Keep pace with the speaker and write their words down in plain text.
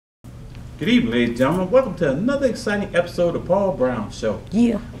Good evening, ladies and gentlemen. Welcome to another exciting episode of Paul Brown Show.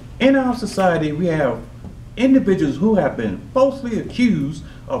 Yeah. In our society, we have individuals who have been falsely accused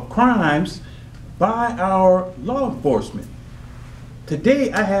of crimes by our law enforcement.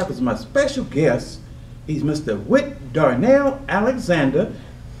 Today, I have as my special guest, he's Mr. Witt Darnell Alexander,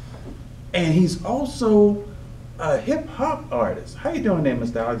 and he's also a hip-hop artist. How you doing there,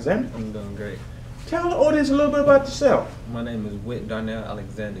 Mr. Alexander? I'm doing great. Tell the audience a little bit about yourself. My name is Witt Darnell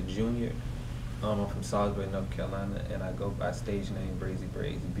Alexander Jr. I'm from Salisbury, North Carolina, and I go by stage name Brazy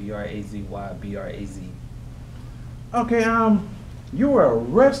Braids. B-R-A-Z-Y, B-R-A-Z. Okay, you were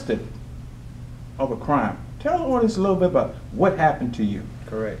arrested of a crime. Tell the audience a little bit about what happened to you.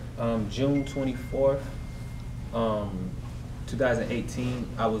 Correct. June 24th, 2018,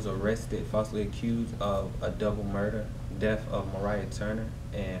 I was arrested, falsely accused of a double murder, death of Mariah Turner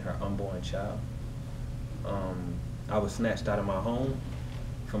and her unborn child. I was snatched out of my home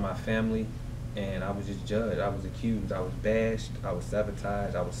from my family, and I was just judged. I was accused. I was bashed. I was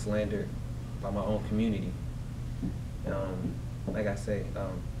sabotaged. I was slandered by my own community. Like I say,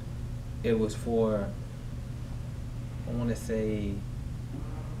 it was for, I want to say,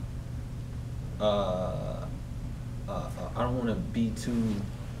 I don't want to be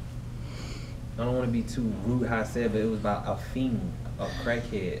too rude how I said, but it was about a fiend, a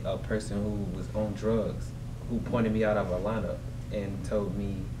crackhead, a person who was on drugs, who pointed me out of a lineup and told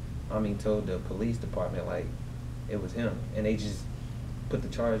the police department like it was him, and they just put the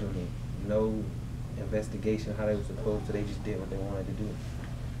charge on me. No investigation how they were supposed to. They just did what they wanted to do.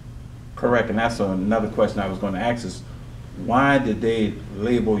 Correct, and that's another question I was going to ask is, why did they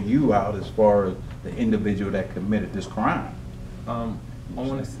label you out as far as the individual that committed this crime? I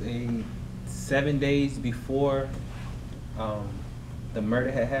want to say 7 days before the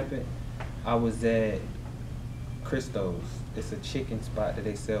murder had happened, I was at Christo's. It's a chicken spot that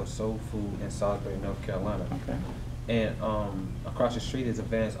they sell soul food in Salisbury, North Carolina. Okay. And across the street is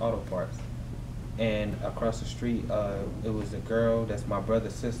Advanced Auto Parts. And across the street, it was a girl that's my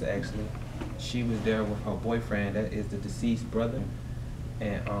brother's sister, actually. She was there with her boyfriend, that is the deceased brother.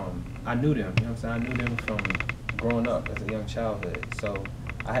 And I knew them, you know what I'm saying? I knew them from growing up as a young childhood. So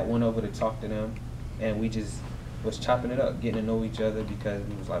I had went over to talk to them, and we just was chopping it up, getting to know each other, because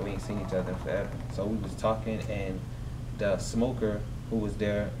we was like, we ain't seen each other in forever. So we was talking, and the smoker who was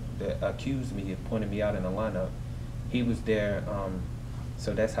there that accused me of pointing me out in the lineup, he was there,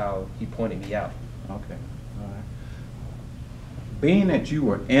 so that's how he pointed me out. Okay, all right. Being that you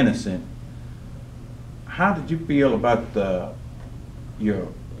were innocent, how did you feel about your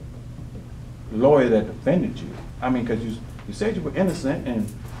lawyer that defended you? I mean, because you said you were innocent, and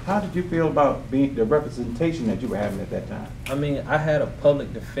how did you feel about the representation that you were having at that time? I mean, I had a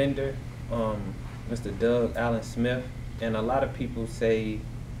public defender, Mr. Doug Allen Smith, and a lot of people say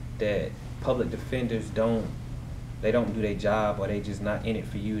that public defenders don't do their job, or they just not in it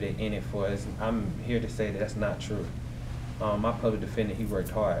for you, they in it for us. I'm here to say that that's not true. My public defender, he worked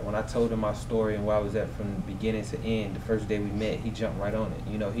hard. When I told him my story and where I was at from beginning to end, the first day we met, he jumped right on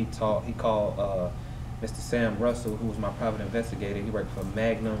it. You know, he called Mr. Sam Russell, who was my private investigator. He worked for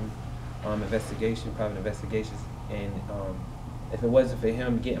Magnum Private Investigations, and if it wasn't for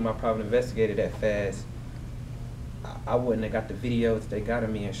him getting my private investigator that fast, I wouldn't have got the videos they got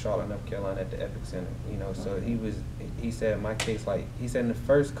of me in Charlotte, North Carolina at the Epic Center. You know, so he said my case, like, he said in the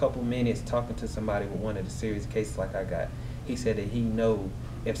first couple minutes talking to somebody with one of the serious cases like I got, he said that he know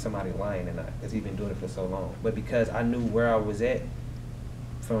if somebody lying or not, because he's been doing it for so long. But because I knew where I was at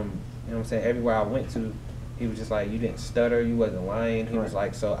from, you know what I'm saying, everywhere I went to, he was just like, you didn't stutter, you wasn't lying. He was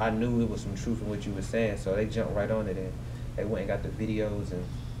like, so I knew it was some truth in what you were saying, so they jumped right on it, and they went and got the videos, and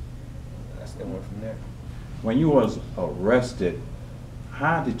they went from there. When you was arrested,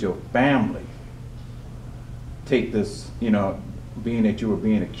 how did your family take this, you know, being that you were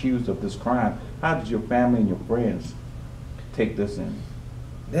being accused of this crime? How did your family and your friends take this in?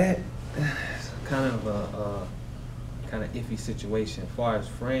 That's kind of a kind of iffy situation. As far as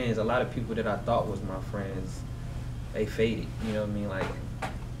friends, a lot of people that I thought was my friends, they faded. You know what I mean? Like,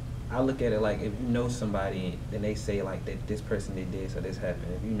 I look at it like, if you know somebody, then they say like that this person did this or this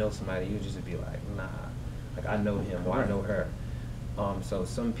happened. If you know somebody, you just be like, nah, like I know him or I know her. So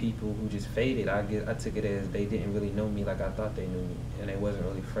some people who just faded, I took it as they didn't really know me like I thought they knew me, and they wasn't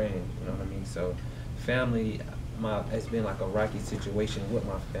really friends. You know what I mean? So family, it's been like a rocky situation with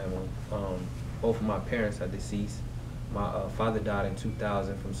my family. Both of my parents are deceased. My father died in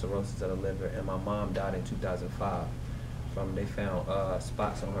 2000 from cirrhosis of the liver, and my mom died in 2005 from, they found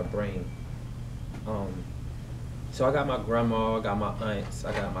spots on her brain. So I got my grandma, I got my aunts,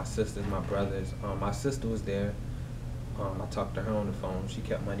 I got my sisters, my brothers. My sister was there. I talked to her on the phone. She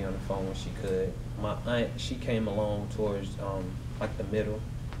kept money on the phone when she could. My aunt, she came along towards like the middle.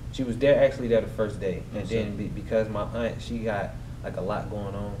 She was there actually there the first day, and then because my aunt, she got like a lot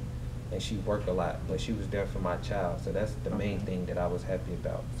going on, and she worked a lot, but she was there for my child. So that's the main thing that I was happy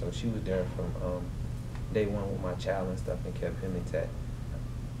about. So she was there from day one with my child and stuff, and kept him intact.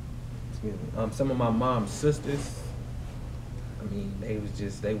 Excuse me. Some of my mom's sisters, I mean,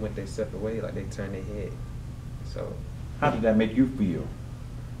 they went their separate way, like they turned their head. So. How did that make you feel?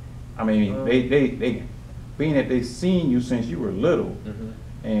 I mean, they being that they seen you since you were little,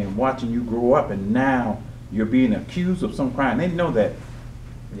 and watching you grow up, and now you're being accused of some crime. They know that.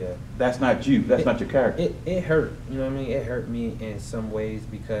 Yeah. That's not you. That's not your character. It hurt. You know what I mean? It hurt me in some ways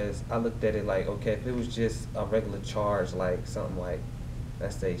because I looked at it like, okay, if it was just a regular charge, like something like,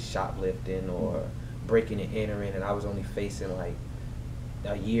 let's say shoplifting or breaking and entering, and I was only facing like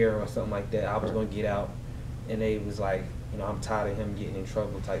a year or something like that, I was gonna get out. And they was like, you know, I'm tired of him getting in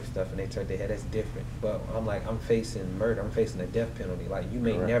trouble type stuff, and they turned their head. That's different. But I'm like, I'm facing murder. I'm facing a death penalty. Like, you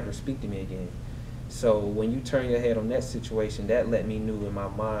may never speak to me again. So when you turn your head on that situation, that let me know in my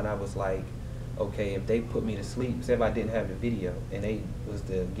mind. I was like, okay, if they put me to sleep, say if I didn't have the video, and they was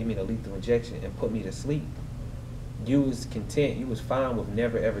to give me the lethal injection and put me to sleep, you was content. You was fine with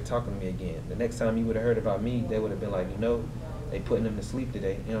never ever talking to me again. The next time you would have heard about me, they would have been like, you know, they putting him to sleep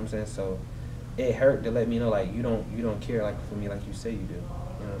today. You know what I'm saying? So. It hurt to let me know like you don't care like for me like you say you do. You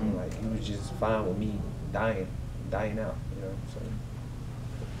know what I mean? Like you was just fine with me dying out. You know. So.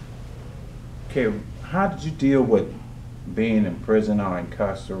 Okay, how did you deal with being in prison or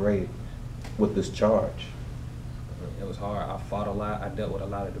incarcerated with this charge? It was hard. I fought a lot. I dealt with a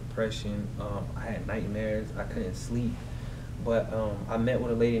lot of depression. I had nightmares. I couldn't sleep. But I met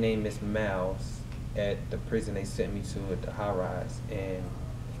with a lady named Miss Miles at the prison they sent me to at the high rise, and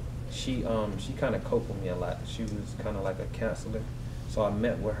she kind of coped with me a lot. She was kind of like a counselor. So I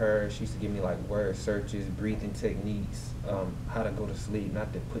met with her. She used to give me like word searches, breathing techniques, how to go to sleep,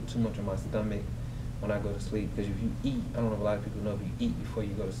 not to put too much on my stomach when I go to sleep. Because if you eat, I don't know if a lot of people know, if you eat before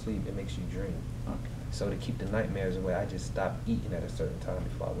you go to sleep, it makes you dream. Okay. So to keep the nightmares away, I just stopped eating at a certain time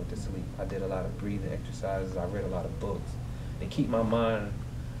before I went to sleep. I did a lot of breathing exercises. I read a lot of books. To keep my mind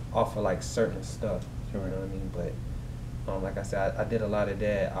off of like certain stuff. You know what I mean? But like I said, I did a lot of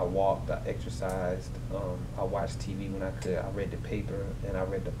that. I walked, I exercised, I watched TV when I could, I read the paper, and I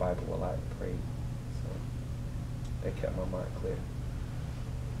read the Bible a lot and prayed. So that kept my mind clear.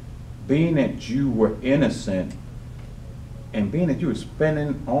 Being that you were innocent, and being that you were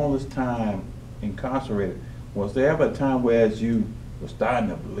spending all this time incarcerated, was there ever a time where as you were starting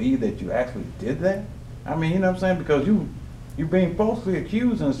to believe that you actually did that? I mean, you know what I'm saying? Because you're being falsely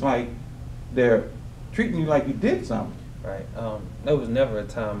accused, and it's like they're treating you like you did something. Right. There was never a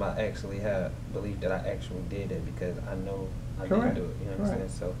time I actually had believed that I actually did it because I know I didn't do it. You know what I'm saying?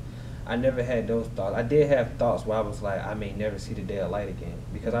 So I never had those thoughts. I did have thoughts where I was like, I may never see the day of light again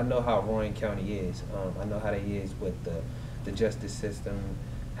because I know how Rowan County is. I know how they is with the justice system,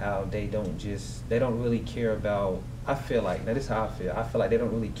 how they don't really care about, I feel like, now this is how I feel like they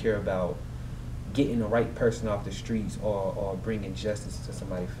don't really care about getting the right person off the streets or bringing justice to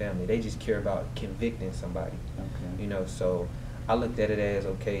somebody's family. They just care about convicting somebody. Okay. You know, so I looked at it as,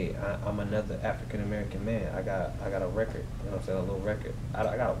 okay, I'm another African American man. I got a record, you know what I'm saying, a little record.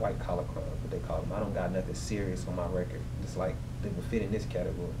 I got a white collar crime, what they call them. I don't got nothing serious on my record. It's like they would fit in this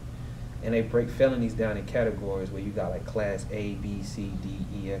category. And they break felonies down in categories where you got like class A, B, C, D,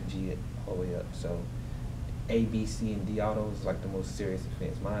 E, F, G, all the way up. So A, B, C, and D, all those is like the most serious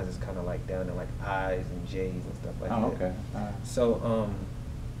offense. Mine is kind of like down to like I's and J's and stuff like that. Okay. So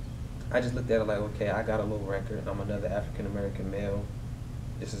I just looked at it like, okay, I got a little record. I'm another African American male.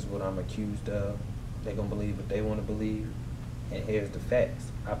 This is what I'm accused of. They're gonna believe what they want to believe, and here's the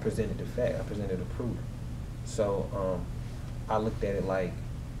facts. I presented the fact. I presented the proof. So I looked at it like,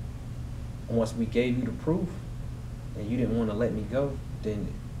 once we gave you the proof, and you didn't want to let me go,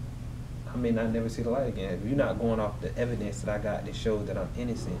 then I may not never see the light again. If you're not going off the evidence that I got that shows that I'm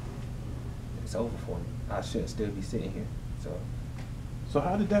innocent, it's over for me. I shouldn't still be sitting here. So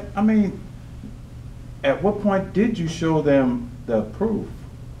how did that, I mean, at what point did you show them the proof?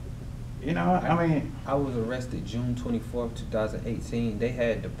 You know, I mean, I was arrested June 24th, 2018. They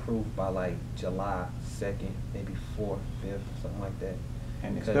had the proof by like July 2nd, maybe 4th, 5th, something like that.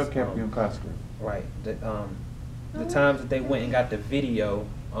 And they still kept you incarcerated. Right. The times that they went and got the video,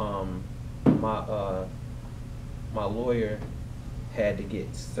 my lawyer had to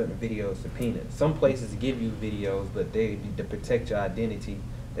get certain videos subpoenaed. Some places give you videos, but to protect your identity,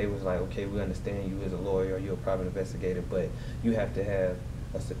 they was like, okay, we understand you as a lawyer or you're a private investigator, but you have to have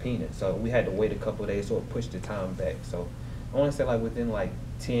a subpoena. So we had to wait a couple of days, so it pushed the time back. So I want to say like within like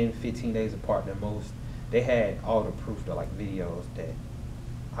 10, 15 days apart at most, they had all the proof, the like videos that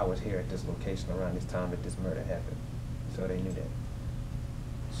I was here at this location around this time that this murder happened. So they knew that.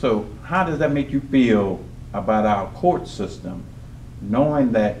 So how does that make you feel about our court system,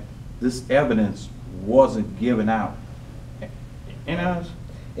 knowing that this evidence wasn't given out?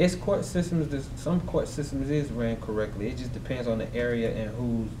 It's court systems, some court systems is ran correctly. It just depends on the area and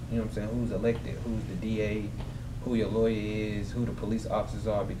who's, you know what I'm saying, who's elected, who's the DA, who your lawyer is, who the police officers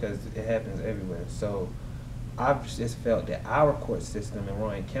are, because it happens everywhere. So I've just felt that our court system in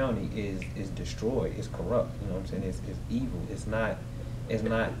Rowan County is destroyed. It's corrupt. You know what I'm saying? It's evil. It's not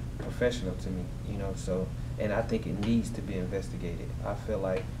professional to me. You know. So, and I think it needs to be investigated. I feel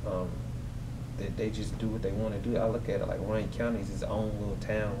like that they just do what they want to do. I look at it like Rowan County is its own little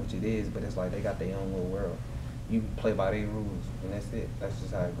town, which it is, but it's like they got their own little world. You play by their rules, and that's it. That's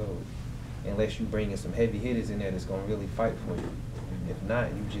just how it goes. Unless you bring in some heavy hitters in there that's gonna really fight for you. If not,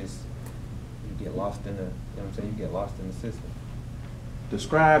 you get lost in the, you know what I'm saying, you get lost in the system.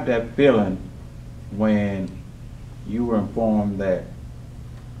 Describe that feeling when you were informed that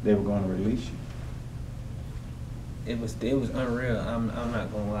they were going to release you. It was unreal. I'm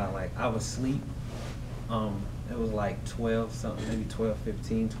not gonna lie. Like I was asleep. It was like 12 something, maybe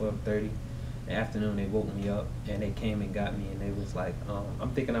 12:15, 12:30. In the afternoon they woke me up and they came and got me and they was like,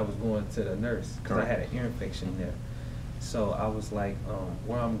 I'm thinking I was going to the nurse because I had an ear infection there. So I was like,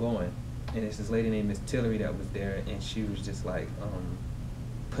 where I'm going? And it's this lady named Miss Tillery that was there, and she was just like,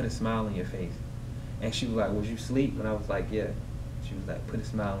 put a smile on your face. And she was like, was you asleep? And I was like, yeah. She was like, put a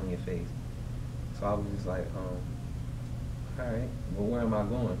smile on your face. So I was just like, all right, well, where am I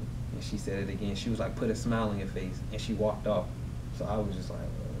going? And she said it again. She was like, put a smile on your face. And she walked off. So I was just like,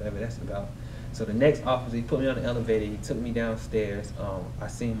 well, whatever that's about. So the next officer, he put me on the elevator. He took me downstairs. I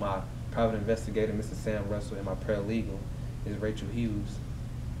seen my private investigator, Mr. Sam Russell, and my paralegal is Rachel Hughes.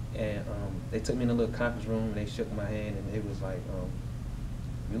 And they took me in a little conference room and they shook my hand and it was like,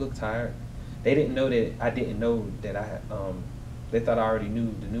 you look tired. They didn't know that I didn't know that I had, they thought I already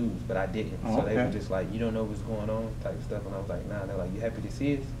knew the news, but I didn't. Oh, so okay. they were just like, you don't know what's going on type of stuff. And I was like, nah. And they're like, you happy to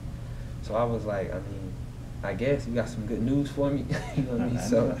see us? So I was like, I mean, I guess you got some good news for me. You know what I mean?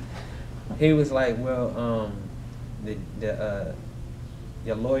 So he was like, well,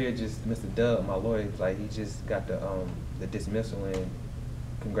 your lawyer just, Mr. Dub, my lawyer, was like, he just got the dismissal and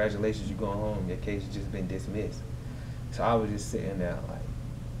congratulations, you going home. Your case has just been dismissed. So I was just sitting there like,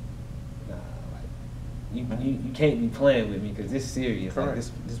 nah, like you can't be playing with me because this is serious. Like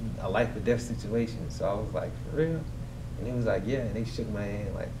this is a life or death situation. So I was like, for real? And he was like, yeah. And they shook my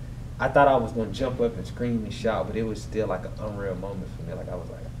hand. Like I thought I was gonna jump up and scream and shout, but it was still like an unreal moment for me. Like I was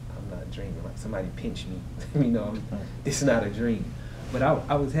like, I'm not dreaming. Like somebody pinched me. You know, this is not a dream. But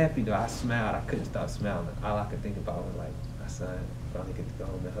I was happy though. I smiled. I couldn't stop smiling. All I could think about was like my son. Finally get to go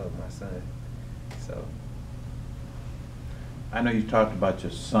home and hug my son. So I know you talked about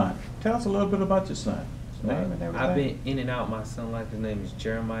your son. Tell us a little bit about your son. His name and everything. I've been in and out my son life. His name is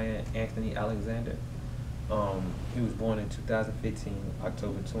Jeremiah Anthony Alexander. He was born in 2015,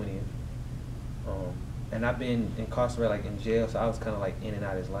 October 20th. And I've been incarcerated, like in jail, so I was kind of like in and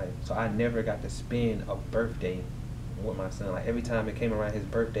out of his life. So I never got to spend a birthday with my son. Like every time it came around his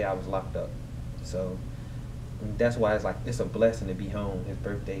birthday, I was locked up. So that's why it's like it's a blessing to be home. His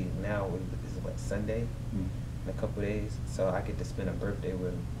birthday now is what, Sunday, in a couple of days, so I get to spend a birthday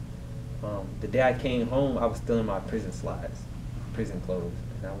with him. The day I came home, I was still in my prison slides, prison clothes,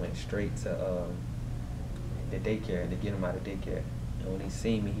 and I went straight to the daycare to get him out of daycare. And when he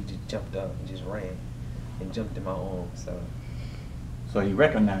seen me, he just jumped up and just ran and jumped in my arms. So he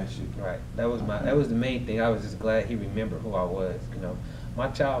recognized you. Right. That was the main thing. I was just glad he remembered who I was. You know, my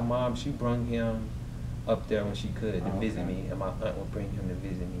child mom, she brung him up there when she could to visit me, and my aunt would bring him to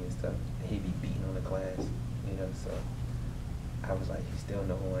visit me and stuff. And he'd be beating on the glass, you know. So I was like, he still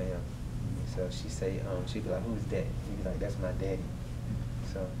know who I am. So she say, she'd be like, who's that? He'd be like, that's my daddy.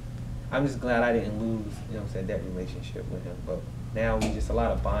 So I'm just glad I didn't lose, you know what I'm saying, that relationship with him. But now we just a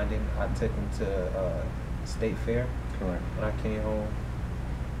lot of bonding. I took him to State Fair. Correct. When I came home,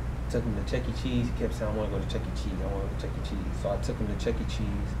 took him to Chuck E. Cheese. He kept saying, I want to go to Chuck E. Cheese. I want to go to Chuck E. Cheese. So I took him to Chuck E.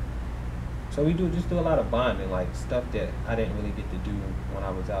 Cheese. So we just do a lot of bonding, like stuff that I didn't really get to do when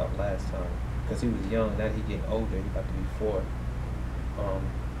I was out last time. Because he was young, now he getting older, he about to be 4.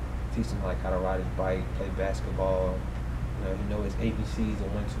 Teach him like how to ride his bike, play basketball. You know, he know his ABCs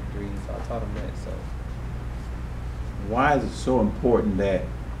and 1, 2, 3. So I taught him that. So why is it so important that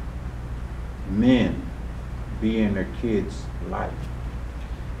men be in their kids' life?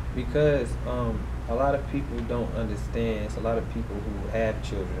 because a lot of people don't understand. It's a lot of people who have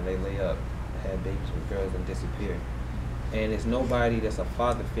children, they lay up, have babies with girls and disappear. And it's nobody that's a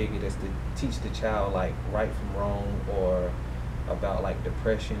father figure that's to teach the child like right from wrong or about like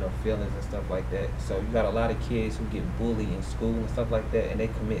depression or feelings and stuff like that. So you got a lot of kids who get bullied in school and stuff like that, and they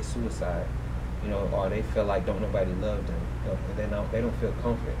commit suicide, you know, or they feel like don't nobody love them, you know, they don't feel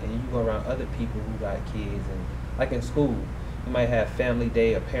comfort. And you go around other people who got kids, and like in school, you might have family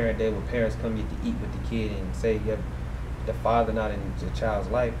day or parent day where parents come get to eat with the kid and say you have the father not in the child's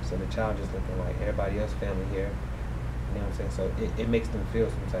life, so the child just looking like everybody else family here. You know what I'm saying? So it makes them feel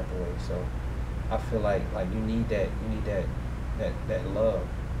some type of way. So I feel like you need that love,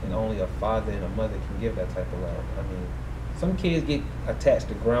 and only a father and a mother can give that type of love. I mean, some kids get attached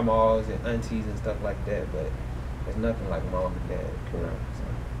to grandmas and aunties and stuff like that, but there's nothing like mom and dad. Correct.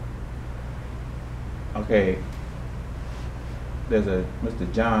 So. Okay. There's a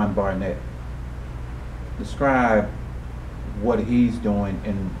Mr. John Barnett. Describe what he's doing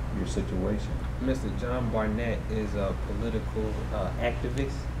in your situation. Mr. John Barnett is a political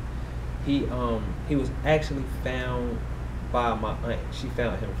activist. He was actually found by my aunt. She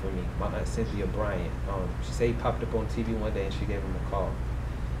found him for me. My aunt Cynthia Bryant. She said he popped up on TV one day and she gave him a call.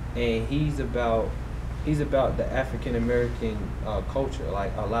 And he's about the African American culture.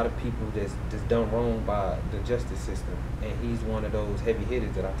 Like a lot of people that's done wrong by the justice system. And he's one of those heavy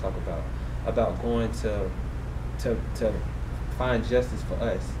hitters that I talk about going to find justice for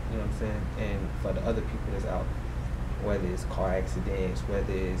us, you know what I'm saying, and for the other people that's out, whether it's car accidents,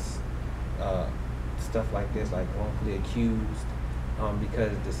 whether it's stuff like this, like wrongfully accused,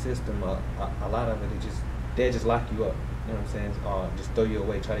 because the system, a lot of it, they just lock you up, you know what I'm saying, or just throw you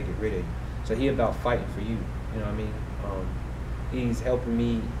away, try to get rid of you. So he about fighting for you, you know what I mean. He's helping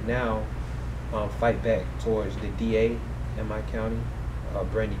me now fight back towards the DA in my county,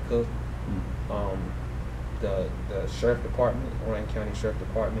 Brandy Cook. The sheriff department, Orange County Sheriff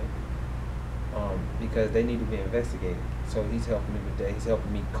Department, because they need to be investigated. So he's helping me with that. He's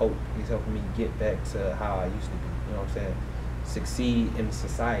helping me cope. He's helping me get back to how I used to be. You know what I'm saying? Succeed in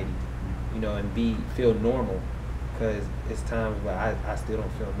society, you know, and feel normal. Because it's times where I still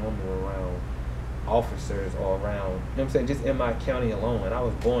don't feel normal around officers or around, you know what I'm saying, just in my county alone. And I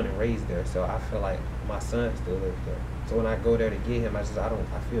was born and raised there, so I feel like my son still lives there. So when I go there to get him, I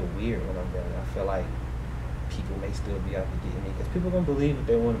feel weird when I'm there. I feel like people may still be out to get me, because people gonna believe what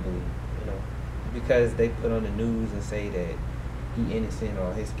they want to believe, you know, because they put on the news and say that he innocent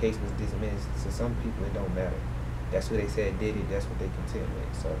or his case was dismissed. To some people it don't matter. That's who they said did it. That's what they content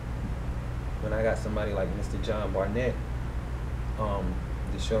with. So when I got somebody like Mr. John Barnett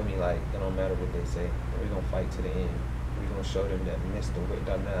to show me like it don't matter what they say, we're gonna fight to the end. We're gonna show them that Mr. Witt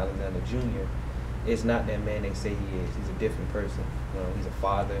Darnell Alexander Jr. is not that man they say he is. He's a different person. You know, he's a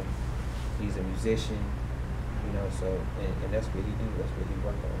father. He's a musician. You know, so, and that's what he do, that's what he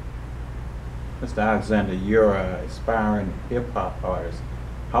work on. Mr. Alexander, you're an aspiring hip-hop artist.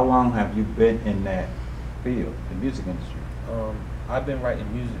 How long have you been in that field, the music industry? I've been writing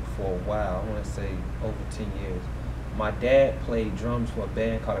music for a while, I want to say over 10 years. My dad played drums for a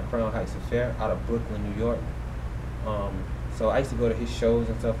band called the Crown Heights Affair out of Brooklyn, New York. So I used to go to his shows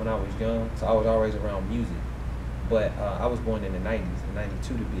and stuff when I was young, so I was always around music. But I was born in the 90s, in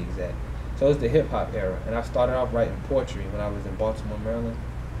 92 to be exact. So it was the hip-hop era, and I started off writing poetry when I was in Baltimore, Maryland.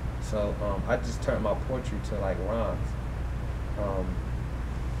 So I just turned my poetry to like rhymes.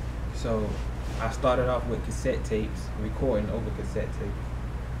 So I started off with cassette tapes, recording over cassette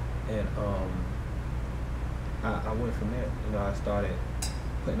tapes, and I went from there. You know, I started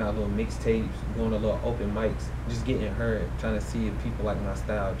putting out little mixtapes, going to little open mics, just getting heard, trying to see if people like my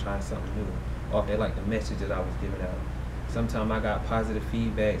style, trying something new, or if they like the message that I was giving out. Sometimes I got positive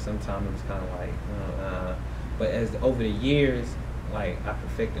feedback, sometimes it was kind of like, but as over the years, like I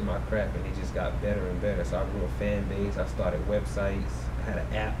perfected my craft and it just got better and better. So I grew a fan base, I started websites, I had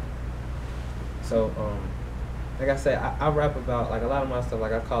an app. So like I said, I rap about like a lot of my stuff,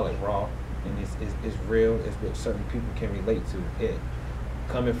 like I call it raw, and it's real, it's what certain people can relate to. It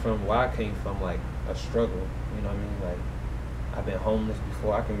coming from where I came from, like a struggle, you know what I mean? Like I've been homeless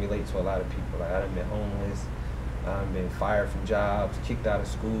before, I can relate to a lot of people. Like I done been homeless, I've been fired from jobs, kicked out of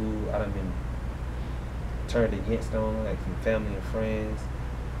school, I done been turned against on, like from family and friends.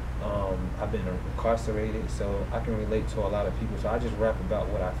 I've been incarcerated, so I can relate to a lot of people. So I just rap about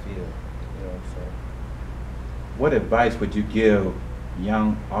what I feel, you know. So, what advice would you give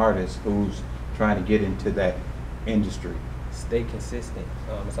young artists who's trying to get into that industry? Stay consistent.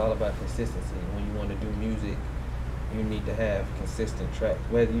 It's all about consistency. When you want to do music, you need to have consistent tracks.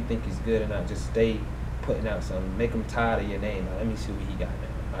 Whether you think it's good or not, just stay putting out something. Make them tired of your name. Let me see what he got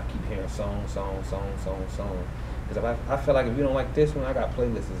now. I keep hearing song. Because I feel like if you don't like this one, I got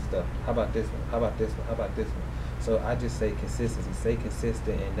playlists and stuff. How about this one? How about this one? How about this one? So I just say consistency. Stay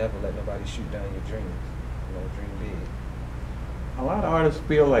consistent and never let nobody shoot down your dreams. You know, dream big. A lot of artists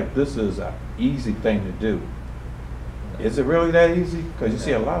feel like this is an easy thing to do. Is it really that easy? Because you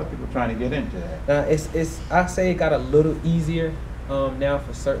see a lot of people trying to get into that. I say it got a little easier now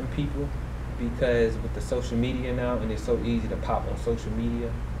for certain people, because with the social media now, and it's so easy to pop on social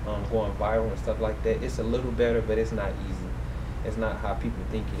media, going viral and stuff like that. It's a little better, but it's not easy. It's not how people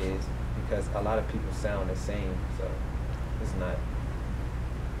think it is, because a lot of people sound the same, so it's not.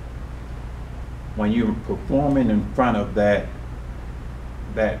 When you're performing in front of that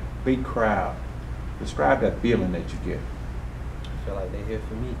big crowd, describe that feeling that you get. I feel like they're here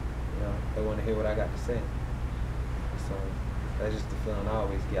for me. You know, they want to hear what I got to say. So that's just the feeling I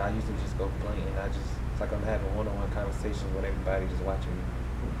always get. I usually just go blank, and it's like I'm having one-on-one conversations with everybody just watching me.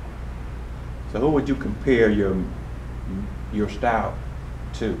 So who would you compare your style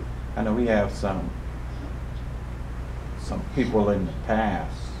to? I know we have some people in the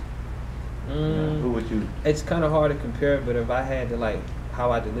past. You know, who would you? It's kind of hard to compare, but if I had to, like,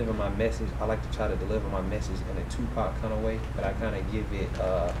 how I deliver my message, I like to try to deliver my message in a Tupac kind of way, but I kind of give it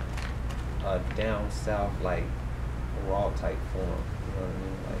a down south, like, raw type form. You know what I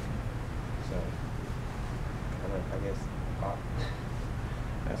mean? Like, so I guess Pac.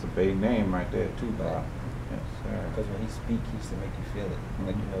 That's a big name right there, Tupac. Right. Yes, sir. Because when he speak, he used to make you feel it.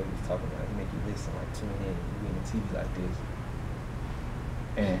 Like, you know what he was talking about. He make you listen, like, tune in. You in the TV like this.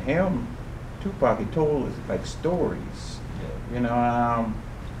 And him, Tupac, he told us like stories, you know,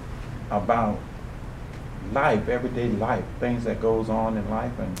 about life, everyday life, things that goes on in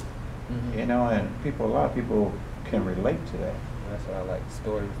life, and you know, and a lot of people can relate to that. And that's what I like.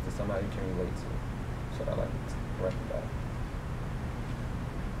 Stories that somebody can relate to. That's what I like to write about.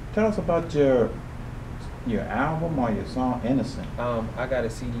 Tell us about your album or your song Innocent. I got a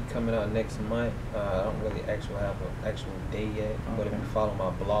CD coming out next month. I don't really have an actual day yet, but if you follow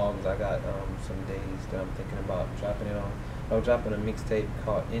my blogs, I got some days that I'm thinking about dropping it on. I'm dropping a mixtape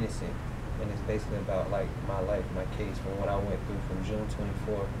called Innocent, and it's basically about like my life, my case, from what I went through from June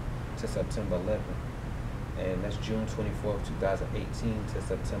 24th to September 11th. And that's June 24th, 2018 to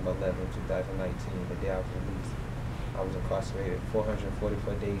September 11th, 2019, the day I was released. I was incarcerated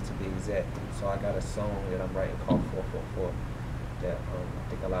 444 days to be exact. So I got a song that I'm writing called 444 that I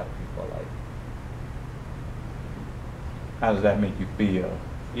think a lot of people like. How does that make you feel,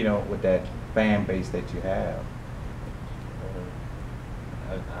 you know, with that fan base that you have?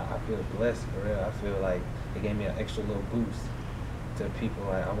 I feel blessed, for real. I feel like it gave me an extra little boost to people.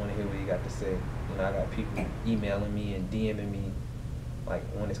 Like, I want to hear what you got to say. You know, I got people emailing me and DMing me, like,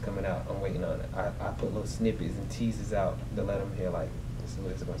 when it's coming out, I'm waiting on it. I put little snippets and teasers out to let them hear, like, this is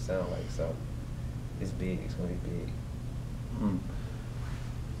what it's going to sound like. So it's big. It's going to be big.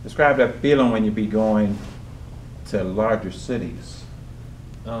 Describe that feeling when you be going to larger cities.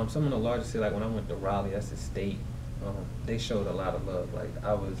 Some of the larger cities, like when I went to Raleigh, that's the state. They showed a lot of love. Like,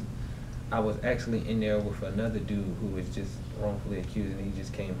 I was actually in there with another dude who was just wrongfully accused, and he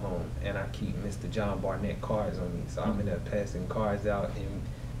just came home. And I keep Mr. John Barnett cards on me, so I'm in there passing cards out and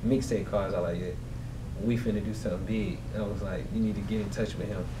mixtape cards. I like, yeah, we finna do something big. And I was like, you need to get in touch with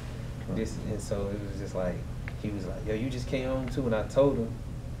him. And so it was just like, he was like, yo, you just came home too. And I told him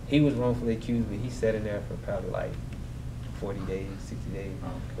he was wrongfully accused, but he sat in there for probably like 40 days, 60 days.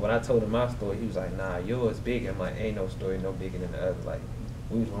 When I told him my story, he was like, nah, yours big. I'm like, ain't no story no bigger than the other. Like,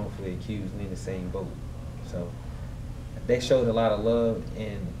 we was wrongfully accused and in the same boat. So they showed a lot of love,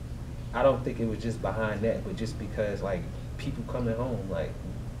 and I don't think it was just behind that, but just because, like, people coming home, like,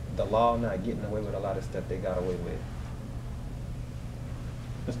 the law not getting away with a lot of stuff they got away with.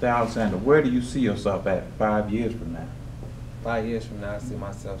 Mr. Alexander, where do you see yourself at 5 years from now? 5 years from now, I see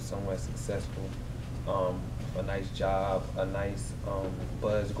myself somewhere successful, a nice job, a nice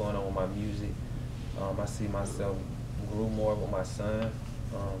buzz going on with my music. I see myself grew more with my son,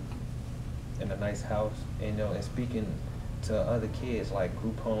 in a nice house, and, you know, and speaking to other kids, like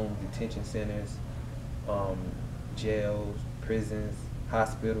group homes, detention centers, jails, prisons,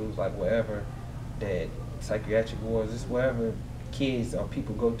 hospitals, like wherever that psychiatric wards, just wherever kids or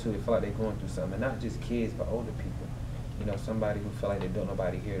people go to, they feel like they're going through something, and not just kids, but older people. You know, somebody who feel like they don't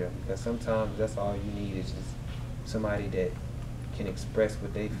nobody hear them, because sometimes that's all you need is just somebody that can express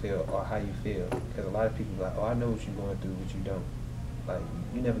what they feel or how you feel. Because a lot of people are like, oh, I know what you're going through, but you don't. Like,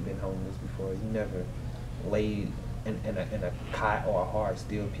 you never been homeless before. You never laid in a cot or a hard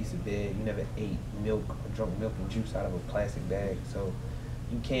steel piece of bed. You never ate milk or drunk milk and juice out of a plastic bag. So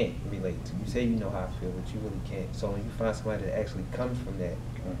you can't relate to. You say you know how I feel, but you really can't. So when you find somebody that actually comes from that,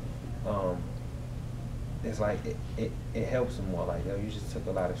 it's like it helps them more. Like, yo, you just took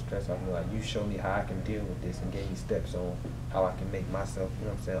a lot of stress off me. Like, you showed me how I can deal with this and gave me steps on how I can make myself, you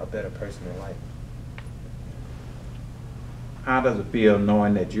know what I'm saying, a better person in life. How does it feel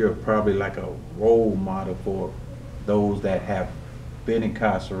knowing that you're probably like a role model for those that have been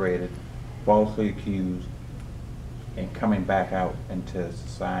incarcerated, falsely accused, and coming back out into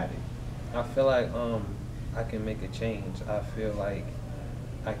society? I feel like I can make a change. I feel like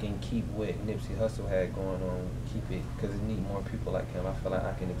I can keep what Nipsey Hussle had going on, keep it, because it need more people like him. I feel like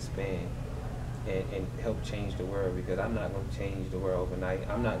I can expand and help change the world, because I'm not going to change the world overnight.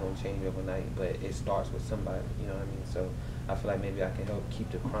 I'm not going to change overnight, but it starts with somebody, you know what I mean? So I feel like maybe I can help keep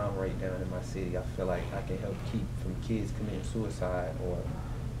the crime rate down in my city. I feel like I can help keep from kids committing suicide or,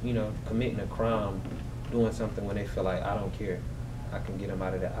 you know, committing a crime, doing something when they feel like, I don't care. I can get them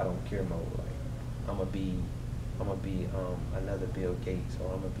out of that I don't care mode. Like, I'm gonna be another Bill Gates,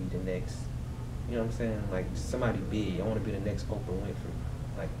 or I'm gonna be the next, you know what I'm saying? Like, somebody big. I want to be the next Oprah Winfrey.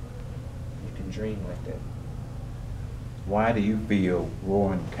 Like, you can dream like that. Why do you feel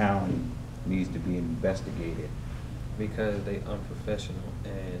Rowan County needs to be investigated? Because they unprofessional,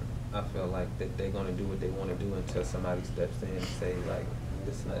 and I feel like that they're gonna do what they want to do until somebody steps in and say, like,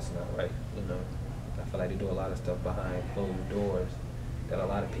 that's not right, you know. I feel like they do a lot of stuff behind closed doors that a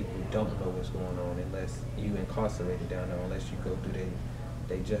lot of people don't know what's going on unless you incarcerated down there, unless you go through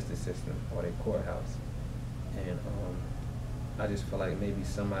their justice system or their courthouse. And I just feel like maybe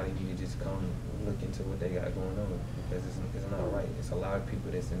somebody need to just come look into what they got going on, because it's not right. It's a lot of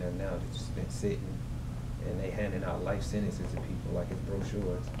people that's in there now that's just been sitting, and they handing out life sentences to people like it's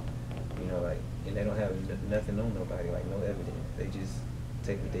brochures, you know, like, and they don't have nothing on nobody, like no evidence. They just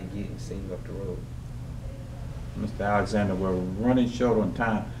take what they get and send you up the road. Mr. Alexander, we're running short on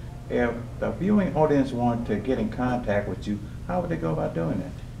time. If the viewing audience want to get in contact with you, how would they go about doing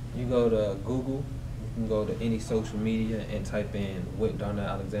that? You go to Google, you can go to any social media and type in Witt Darnell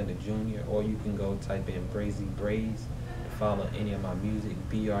Alexander Jr., or you can go type in Brazy Braze to follow any of my music,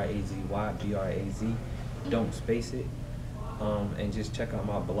 B-R-A-Z-Y, B-R-A-Z. Don't space it, and just check out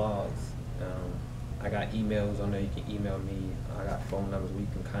my blogs. I got emails on there. You can email me. I got phone numbers where you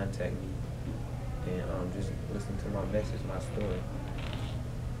can contact me, and just listen to my message, my story.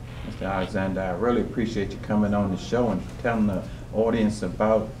 Mr. Alexander, I really appreciate you coming on the show and telling the audience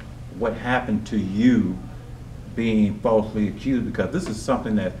about what happened to you being falsely accused, because this is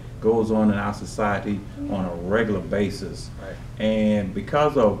something that goes on in our society on a regular basis. Right. And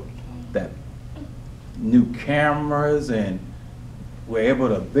because of that new cameras, and we're able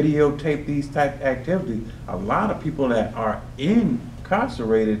to videotape these type of activities, a lot of people that are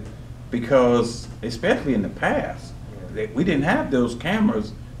incarcerated, because especially in the past, we didn't have those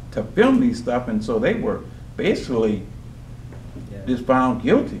cameras to film these stuff, and so they were basically just found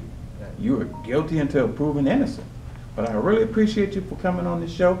guilty. You were guilty until proven innocent. But I really appreciate you for coming on the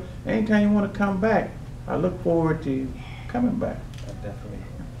show. Anytime you want to come back, I look forward to you coming back. I definitely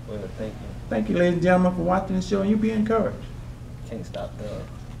will. Thank you. Thank you, ladies and gentlemen, for watching the show, and you be encouraged. Can't stop, Doug.